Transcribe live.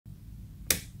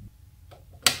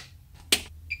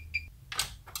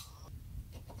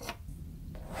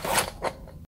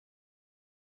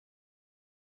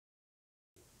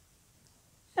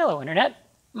Hello Internet,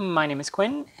 my name is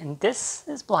Quinn and this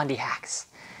is Blondihacks.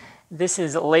 This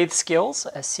is Lathe Skills,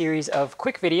 a series of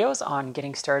quick videos on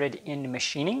getting started in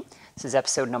machining. This is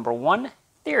episode number 1,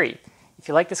 Theory. If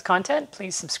you like this content,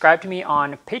 please subscribe to me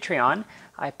on Patreon.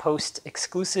 I post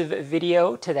exclusive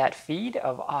video to that feed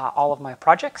of all of my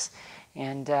projects,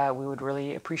 and we would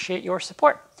really appreciate your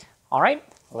support. All right,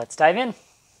 let's dive in.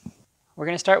 We're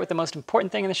going to start with the most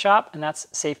important thing in the shop, and that's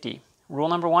safety. Rule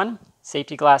number 1,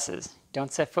 safety glasses.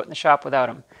 Don't set foot in the shop without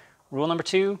them. Rule number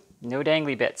 2, no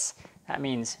dangly bits. That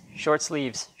means short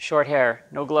sleeves, short hair,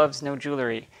 no gloves, no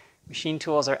jewelry. Machine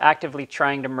tools are actively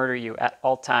trying to murder you at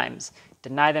all times.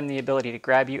 Deny them the ability to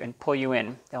grab you and pull you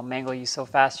in. They'll mangle you so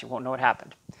fast you won't know what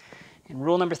happened. And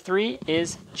rule number 3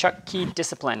 is chuck key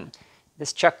discipline.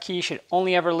 This chuck key should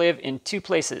only ever live in 2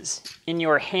 places, in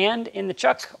your hand in the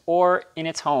chuck or in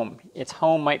its home. Its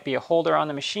home might be a holder on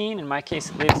the machine. In my case,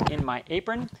 it lives in my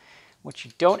apron. What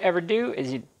you don't ever do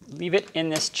is you leave it in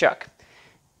this chuck.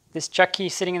 This chuck key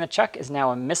sitting in the chuck is now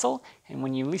a missile, and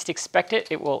when you least expect it,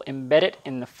 it will embed it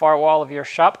in the far wall of your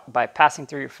shop by passing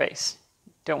through your face.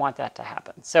 Don't want that to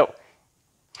happen. So,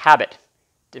 habit.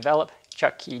 Develop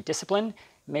chuck key discipline.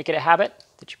 Make it a habit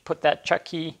that you put that chuck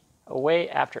key away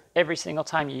after every single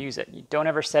time you use it. You don't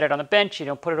ever set it on the bench. You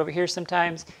don't put it over here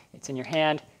sometimes. It's in your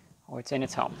hand or it's in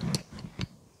its home.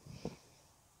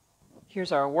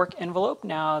 Here's our work envelope.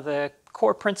 Now the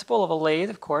core principle of a lathe,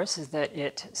 of course, is that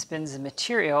it spins the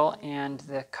material and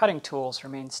the cutting tools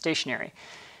remain stationary.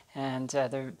 And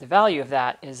the value of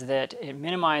that is that it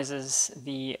minimizes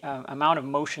the amount of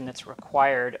motion that's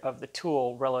required of the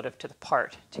tool relative to the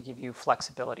part to give you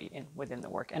flexibility within the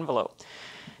work envelope.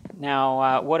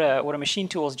 Now, what a machine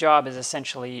tool's job is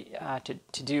essentially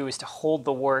to do is to hold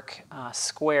the work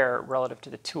square relative to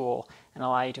the tool and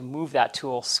allow you to move that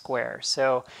tool square.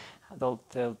 So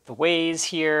the ways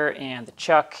here and the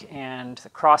chuck and the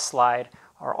cross slide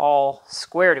are all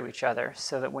square to each other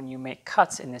so that when you make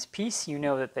cuts in this piece, you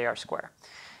know that they are square.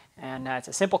 And it's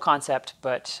a simple concept,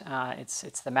 but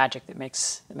it's the magic that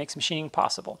makes machining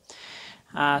possible.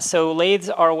 So lathes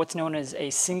are what's known as a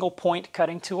single point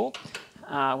cutting tool,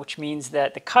 which means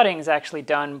that the cutting is actually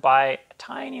done by a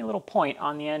tiny little point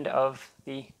on the end of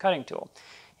the cutting tool.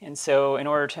 And so in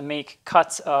order to make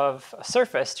cuts of a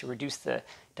surface to reduce the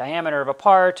diameter of a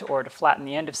part or to flatten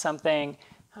the end of something,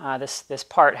 this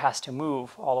part has to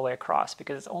move all the way across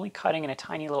because it's only cutting in a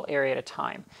tiny little area at a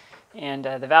time. And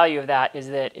the value of that is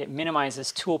that it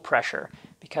minimizes tool pressure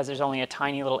because there's only a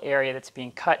tiny little area that's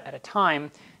being cut at a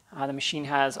time. The machine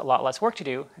has a lot less work to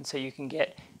do, and so you can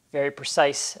get very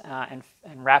precise and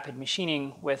rapid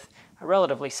machining with a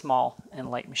relatively small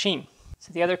and light machine.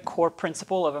 So the other core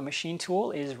principle of a machine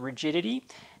tool is rigidity.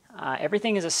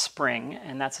 Everything is a spring,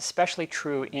 and that's especially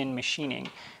true in machining.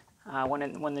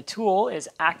 When the tool is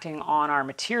acting on our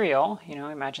material,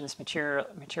 imagine this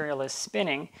material is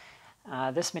spinning.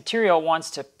 This material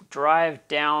wants to drive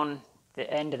down the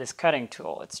end of this cutting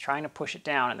tool. It's trying to push it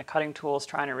down, and the cutting tool is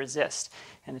trying to resist.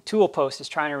 And the tool post is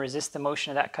trying to resist the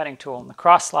motion of that cutting tool, and the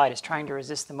cross slide is trying to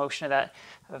resist the motion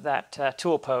of that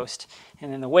tool post.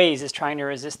 And then the ways is trying to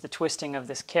resist the twisting of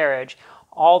this carriage.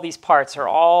 All these parts are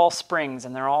all springs,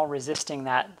 and they're all resisting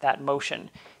that motion.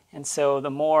 And so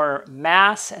the more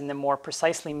mass and the more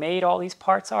precisely made all these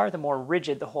parts are, the more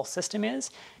rigid the whole system is,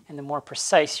 and the more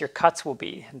precise your cuts will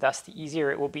be. And thus, the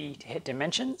easier it will be to hit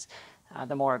dimensions,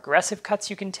 the more aggressive cuts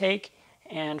you can take,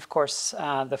 and of course,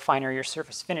 the finer your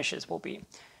surface finishes will be.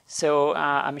 So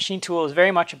a machine tool is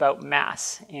very much about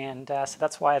mass, and so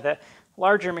that's why the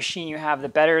larger machine you have, the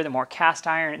better. The more cast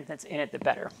iron that's in it, the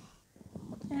better.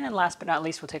 And last but not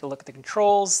least, we'll take a look at the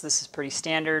controls. This is pretty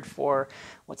standard for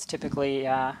what's typically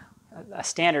a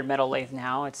standard metal lathe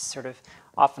now. It's sort of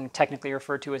often technically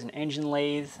referred to as an engine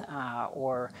lathe,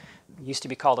 or used to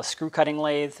be called a screw cutting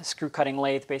lathe. A screw cutting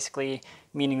lathe basically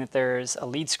meaning that there's a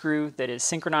lead screw that is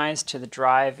synchronized to the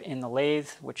drive in the lathe,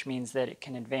 which means that it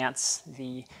can advance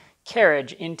the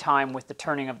carriage in time with the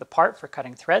turning of the part for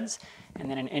cutting threads. And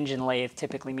then an engine lathe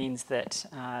typically means that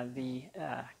the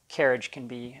carriage can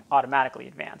be automatically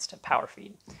advanced at power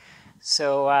feed.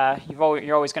 So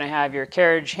you're always going to have your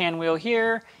carriage hand wheel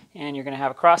here, and you're going to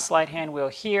have a cross slide hand wheel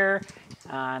here,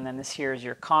 and then this here is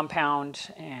your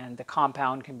compound, and the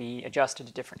compound can be adjusted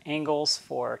to different angles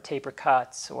for taper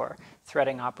cuts or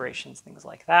threading operations, things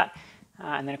like that.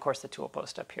 And then of course the tool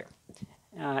post up here.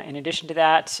 In addition to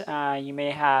that, you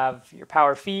may have your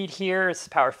power feed here. It's the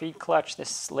power feed clutch.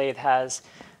 This lathe has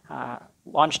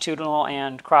longitudinal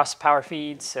and cross power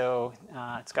feeds, so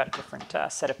it's got a different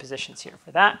set of positions here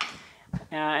for that.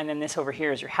 And then this over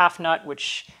here is your half nut,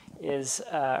 which is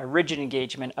a rigid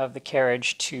engagement of the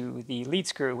carriage to the lead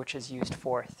screw, which is used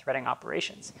for threading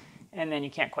operations. And then you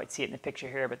can't quite see it in the picture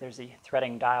here, but there's a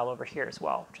threading dial over here as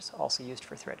well, which is also used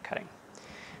for thread cutting.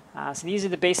 So these are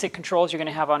the basic controls you're going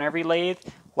to have on every lathe.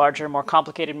 Larger, more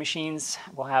complicated machines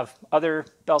will have other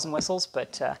bells and whistles,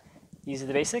 but these are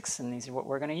the basics, and these are what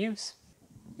we're going to use.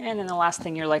 And then the last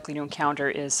thing you're likely to encounter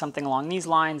is something along these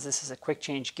lines. This is a quick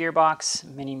change gearbox.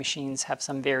 Many machines have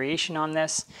some variation on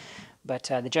this, but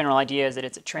the general idea is that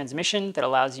it's a transmission that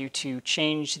allows you to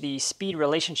change the speed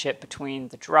relationship between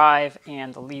the drive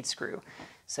and the lead screw.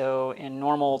 So in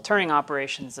normal turning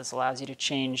operations, this allows you to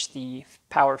change the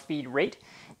power feed rate,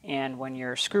 and when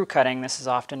you're screw cutting, this is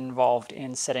often involved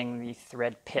in setting the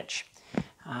thread pitch.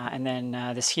 And then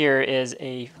this here is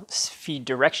a feed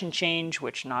direction change,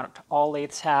 which not all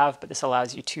lathes have, but this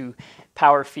allows you to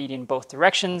power feed in both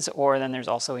directions, or then there's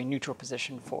also a neutral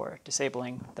position for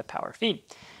disabling the power feed.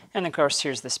 And of course,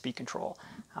 here's the speed control.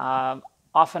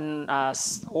 Often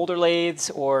older lathes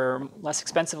or less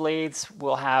expensive lathes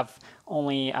will have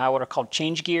only what are called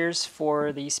change gears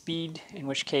for the speed, in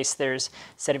which case there's a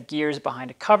set of gears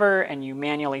behind a cover, and you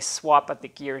manually swap up the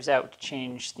gears out to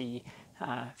change the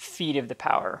feed of the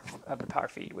power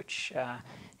feed, which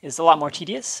is a lot more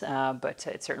tedious, but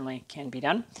it certainly can be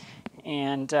done.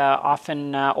 And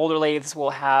often older lathes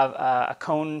will have a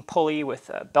cone pulley with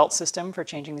a belt system for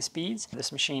changing the speeds.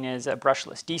 This machine is a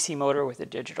brushless DC motor with a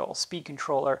digital speed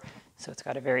controller, so it's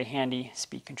got a very handy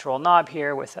speed control knob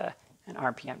here with an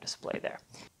RPM display there.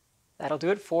 That'll do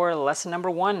it for lesson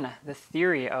number 1, the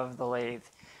theory of the lathe.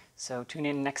 So tune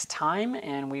in next time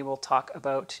and we will talk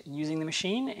about using the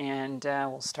machine, and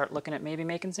we'll start looking at maybe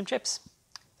making some chips.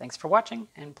 Thanks for watching,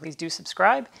 and please do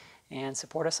subscribe and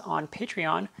support us on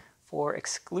Patreon for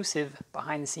exclusive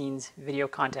behind-the-scenes video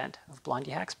content of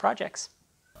Blondihacks projects.